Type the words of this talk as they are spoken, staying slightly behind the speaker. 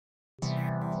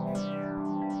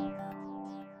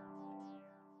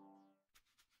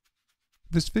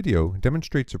This video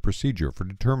demonstrates a procedure for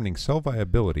determining cell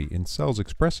viability in cells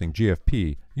expressing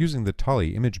GFP using the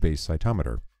Tali Image-based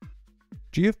cytometer.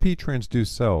 GFP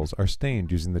transduced cells are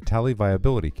stained using the Tali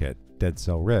Viability Kit, Dead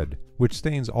Cell Red, which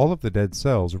stains all of the dead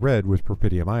cells red with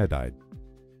propydium iodide.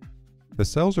 The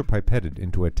cells are pipetted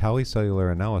into a Tali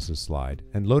cellular analysis slide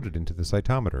and loaded into the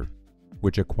cytometer,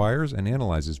 which acquires and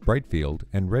analyzes bright field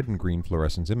and red and green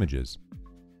fluorescence images.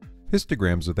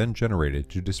 Histograms are then generated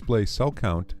to display cell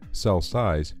count, cell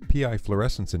size, PI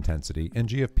fluorescence intensity, and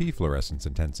GFP fluorescence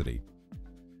intensity.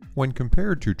 When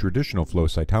compared to traditional flow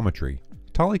cytometry,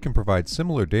 Tali can provide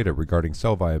similar data regarding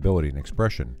cell viability and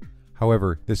expression.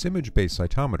 However, this image-based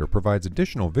cytometer provides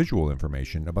additional visual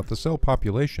information about the cell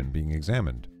population being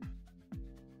examined.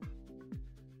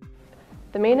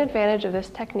 The main advantage of this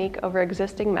technique over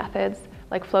existing methods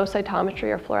like flow cytometry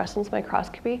or fluorescence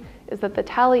microscopy is that the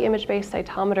Tali image-based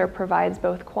cytometer provides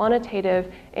both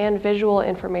quantitative and visual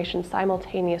information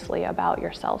simultaneously about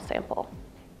your cell sample.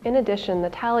 In addition, the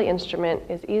Tali instrument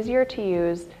is easier to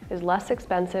use, is less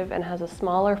expensive, and has a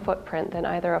smaller footprint than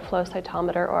either a flow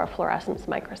cytometer or a fluorescence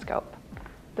microscope.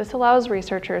 This allows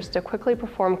researchers to quickly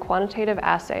perform quantitative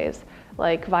assays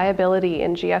like viability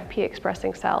in GFP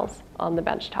expressing cells on the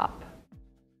benchtop.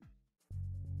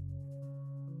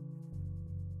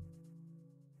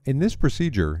 In this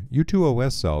procedure,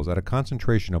 U2OS cells at a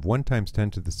concentration of 1 ×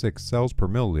 10⁶ cells per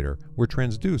milliliter were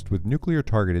transduced with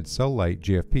nuclear-targeted cell-lyte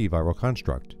GFP viral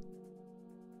construct.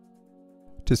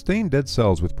 To stain dead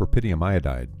cells with propydium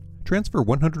iodide, transfer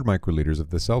 100 microliters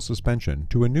of the cell suspension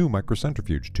to a new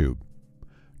microcentrifuge tube.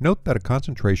 Note that a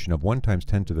concentration of 1 ×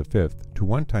 10⁵ to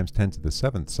 1 ×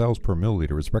 10⁷ cells per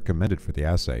milliliter is recommended for the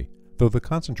assay, though the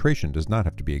concentration does not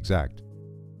have to be exact.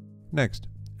 Next,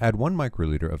 add 1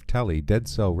 microliter of Tali Dead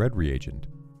Cell Red reagent.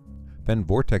 Then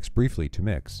vortex briefly to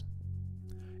mix.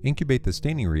 Incubate the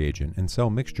staining reagent and cell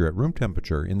mixture at room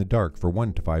temperature in the dark for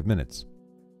 1 to 5 minutes.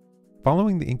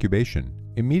 Following the incubation,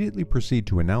 immediately proceed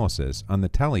to analysis on the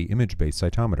Tali image-based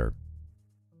cytometer.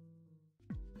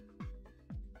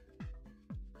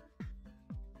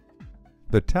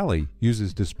 The Tali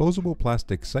uses disposable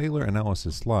plastic cellular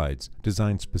analysis slides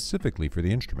designed specifically for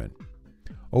the instrument.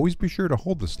 Always be sure to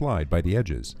hold the slide by the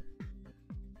edges.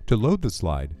 To load the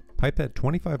slide, pipette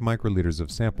 25 microliters of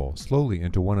sample slowly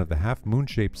into one of the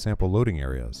half-moon-shaped sample loading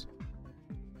areas.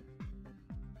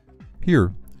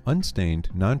 Here, unstained,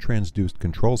 non-transduced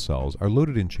control cells are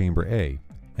loaded in chamber A,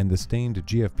 and the stained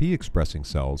GFP-expressing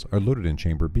cells are loaded in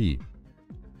chamber B.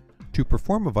 To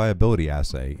perform a viability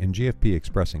assay in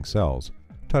GFP-expressing cells,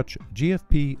 touch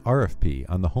GFP RFP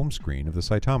on the home screen of the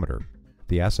cytometer.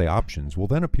 The assay options will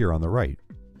then appear on the right.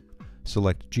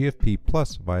 Select GFP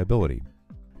plus viability.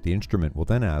 The instrument will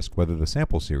then ask whether the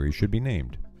sample series should be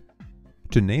named.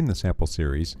 To name the sample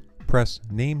series, press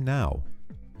Name Now.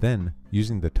 Then,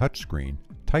 using the touch screen,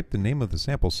 type the name of the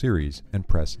sample series and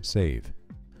press Save.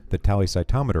 The Tali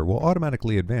cytometer will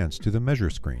automatically advance to the Measure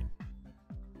screen.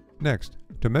 Next,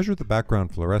 to measure the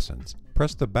background fluorescence,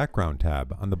 press the Background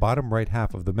tab on the bottom right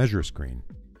half of the Measure screen.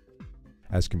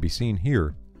 As can be seen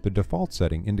here, the default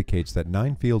setting indicates that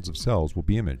 9 fields of cells will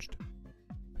be imaged.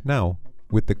 Now,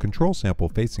 with the control sample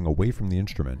facing away from the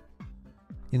instrument,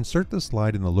 insert the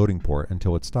slide in the loading port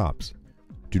until it stops.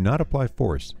 Do not apply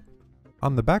force.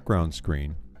 On the background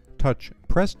screen, touch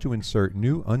Press to insert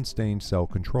new unstained cell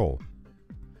control.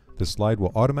 The slide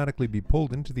will automatically be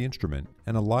pulled into the instrument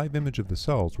and a live image of the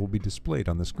cells will be displayed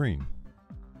on the screen.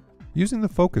 Using the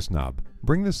focus knob,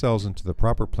 bring the cells into the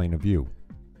proper plane of view.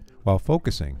 While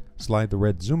focusing, slide the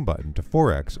red zoom button to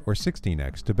 4x or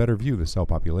 16x to better view the cell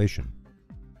population.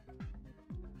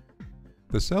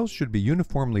 The cells should be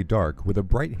uniformly dark with a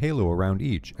bright halo around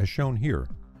each, as shown here.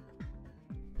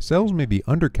 Cells may be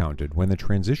undercounted when the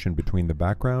transition between the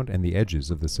background and the edges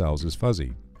of the cells is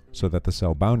fuzzy, so that the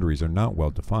cell boundaries are not well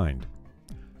defined.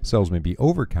 Cells may be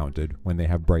overcounted when they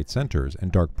have bright centers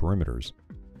and dark perimeters.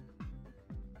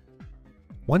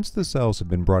 Once the cells have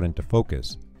been brought into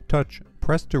focus, touch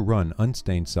Press to run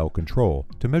unstained cell control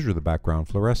to measure the background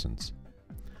fluorescence.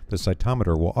 The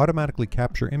cytometer will automatically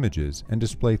capture images and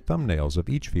display thumbnails of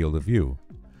each field of view.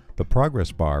 The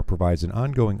progress bar provides an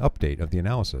ongoing update of the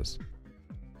analysis.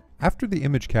 After the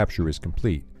image capture is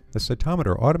complete, the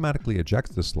cytometer automatically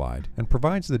ejects the slide and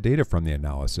provides the data from the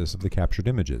analysis of the captured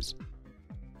images.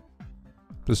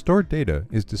 The stored data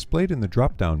is displayed in the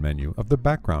drop-down menu of the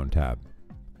Background tab.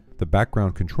 The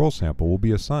background control sample will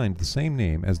be assigned the same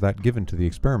name as that given to the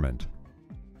experiment.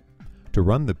 To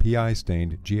run the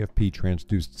PI-stained GFP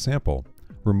transduced sample,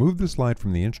 remove the slide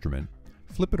from the instrument,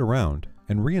 flip it around,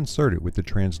 and reinsert it with the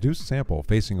transduced sample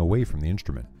facing away from the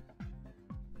instrument.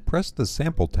 Press the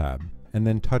Sample tab and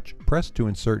then touch Press to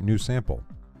insert new sample.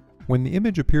 When the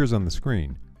image appears on the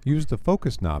screen, use the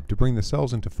focus knob to bring the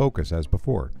cells into focus as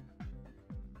before.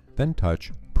 Then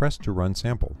touch Press to run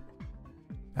sample.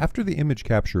 After the image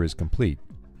capture is complete,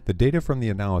 the data from the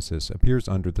analysis appears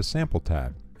under the Sample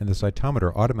tab, and the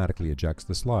cytometer automatically ejects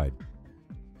the slide.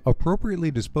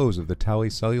 Appropriately dispose of the Tali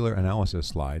cellular analysis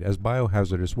slide as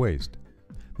biohazardous waste.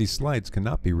 These slides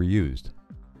cannot be reused.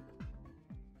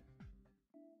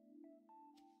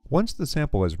 Once the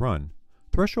sample is run,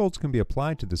 thresholds can be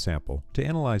applied to the sample to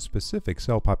analyze specific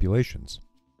cell populations.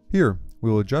 Here, we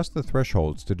will adjust the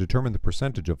thresholds to determine the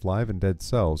percentage of live and dead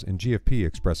cells in GFP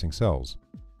expressing cells.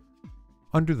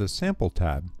 Under the Sample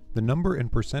tab, the number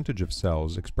and percentage of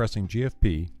cells expressing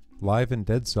GFP, live and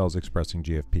dead cells expressing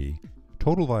GFP,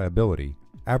 total viability,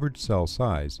 average cell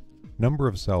size, number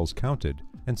of cells counted,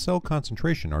 and cell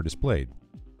concentration are displayed.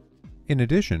 In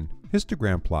addition,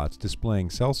 histogram plots displaying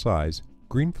cell size,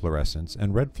 green fluorescence,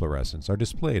 and red fluorescence are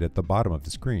displayed at the bottom of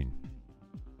the screen.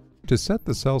 To set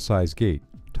the cell size gate,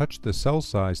 touch the cell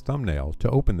size thumbnail to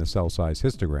open the cell size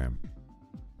histogram.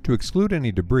 To exclude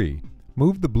any debris,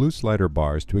 move the blue slider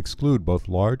bars to exclude both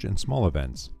large and small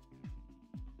events.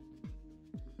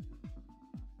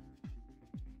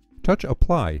 Touch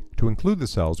Apply to include the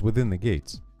cells within the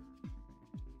gates.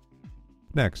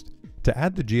 Next, to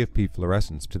add the GFP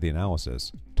fluorescence to the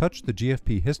analysis, touch the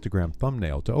GFP histogram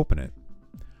thumbnail to open it.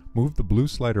 Move the blue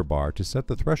slider bar to set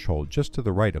the threshold just to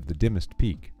the right of the dimmest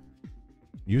peak.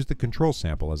 Use the control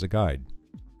sample as a guide.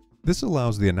 This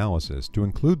allows the analysis to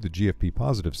include the GFP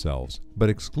positive cells, but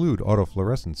exclude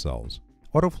autofluorescent cells.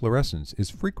 Autofluorescence is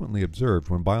frequently observed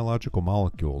when biological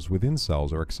molecules within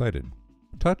cells are excited.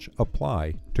 Touch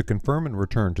Apply to confirm and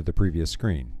return to the previous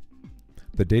screen.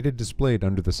 The data displayed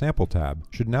under the Sample tab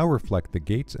should now reflect the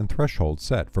gates and thresholds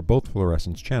set for both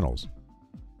fluorescence channels.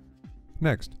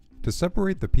 Next, to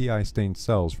separate the PI-stained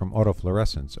cells from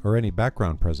autofluorescence or any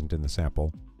background present in the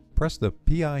sample, press the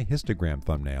PI histogram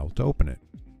thumbnail to open it.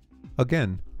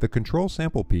 Again, the control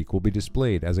sample peak will be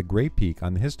displayed as a gray peak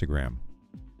on the histogram.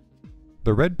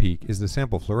 The red peak is the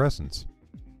sample fluorescence.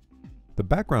 The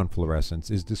background fluorescence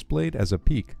is displayed as a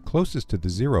peak closest to the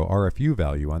 0 RFU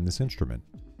value on this instrument.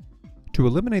 To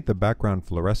eliminate the background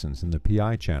fluorescence in the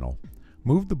PI channel,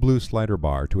 move the blue slider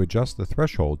bar to adjust the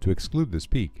threshold to exclude this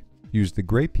peak. Use the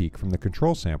gray peak from the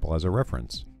control sample as a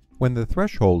reference. When the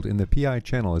threshold in the PI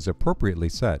channel is appropriately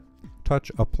set,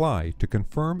 touch Apply to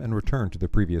confirm and return to the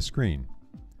previous screen.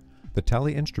 The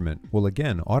Tali instrument will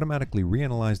again automatically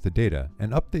reanalyze the data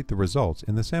and update the results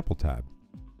in the Sample tab.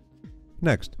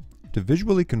 Next, to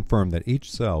visually confirm that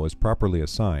each cell is properly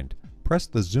assigned, press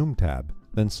the Zoom tab,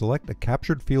 then select a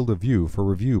captured field of view for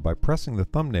review by pressing the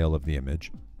thumbnail of the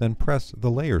image, then press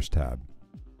the Layers tab.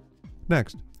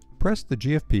 Next, press the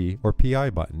GFP or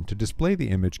PI button to display the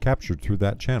image captured through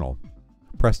that channel.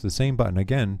 Press the same button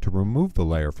again to remove the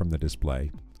layer from the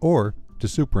display, or, to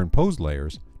superimpose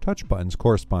layers, touch buttons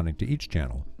corresponding to each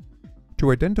channel.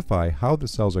 To identify how the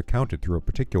cells are counted through a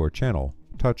particular channel,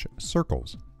 touch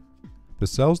Circles. The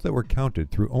cells that were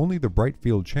counted through only the bright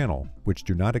field channel, which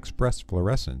do not express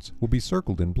fluorescence, will be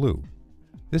circled in blue.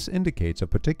 This indicates a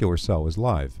particular cell is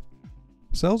live.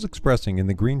 Cells expressing in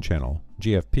the green channel,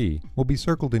 GFP, will be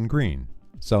circled in green.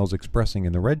 Cells expressing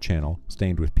in the red channel,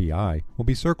 stained with PI, will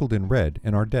be circled in red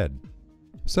and are dead.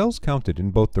 Cells counted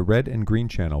in both the red and green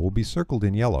channel will be circled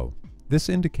in yellow. This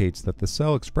indicates that the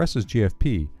cell expresses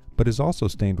GFP, but is also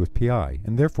stained with PI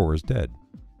and therefore is dead.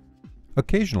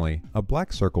 Occasionally, a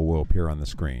black circle will appear on the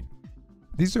screen.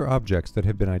 These are objects that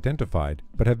have been identified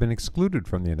but have been excluded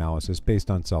from the analysis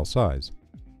based on cell size.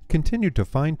 Continue to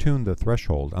fine-tune the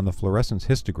threshold on the fluorescence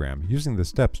histogram using the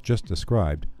steps just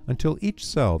described until each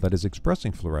cell that is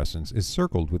expressing fluorescence is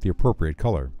circled with the appropriate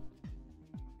color.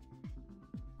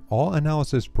 All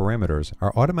analysis parameters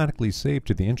are automatically saved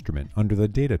to the instrument under the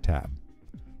Data tab.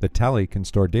 The Tali can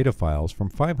store data files from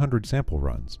 500 sample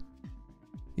runs.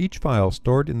 Each file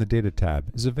stored in the Data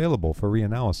tab is available for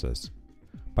reanalysis.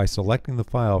 By selecting the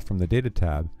file from the Data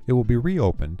tab, it will be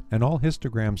reopened and all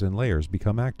histograms and layers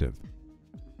become active.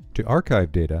 To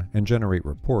archive data and generate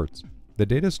reports, the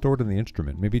data stored in the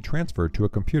instrument may be transferred to a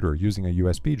computer using a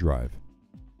USB drive.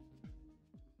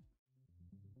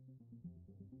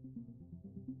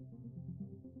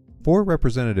 Four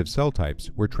representative cell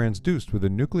types were transduced with a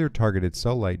nuclear-targeted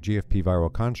cell-lyte GFP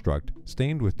viral construct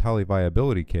stained with Tali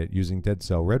viability kit using dead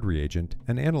cell red reagent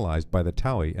and analyzed by the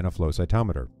Tali in a flow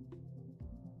cytometer.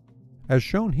 As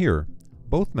shown here,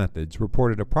 both methods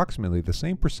reported approximately the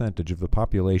same percentage of the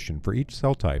population for each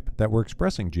cell type that were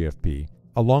expressing GFP,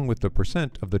 along with the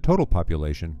percent of the total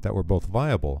population that were both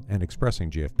viable and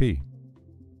expressing GFP.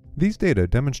 These data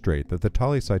demonstrate that the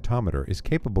Tali cytometer is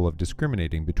capable of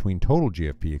discriminating between total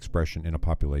GFP expression in a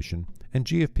population and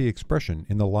GFP expression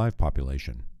in the live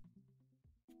population.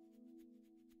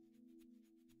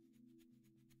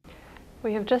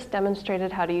 We have just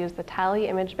demonstrated how to use the Tali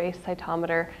image-based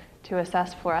cytometer to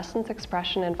assess fluorescence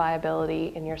expression and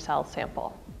viability in your cell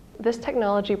sample. This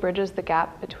technology bridges the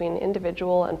gap between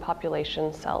individual and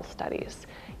population cell studies.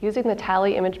 Using the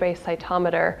Tali image-based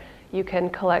cytometer, you can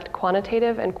collect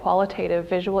quantitative and qualitative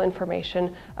visual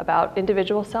information about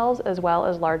individual cells as well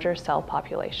as larger cell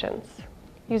populations.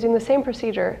 Using the same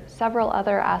procedure, several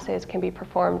other assays can be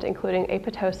performed, including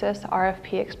apoptosis,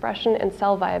 RFP expression, and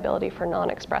cell viability for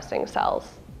non-expressing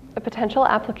cells. The potential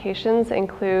applications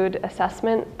include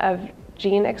assessment of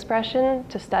gene expression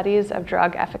to studies of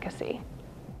drug efficacy.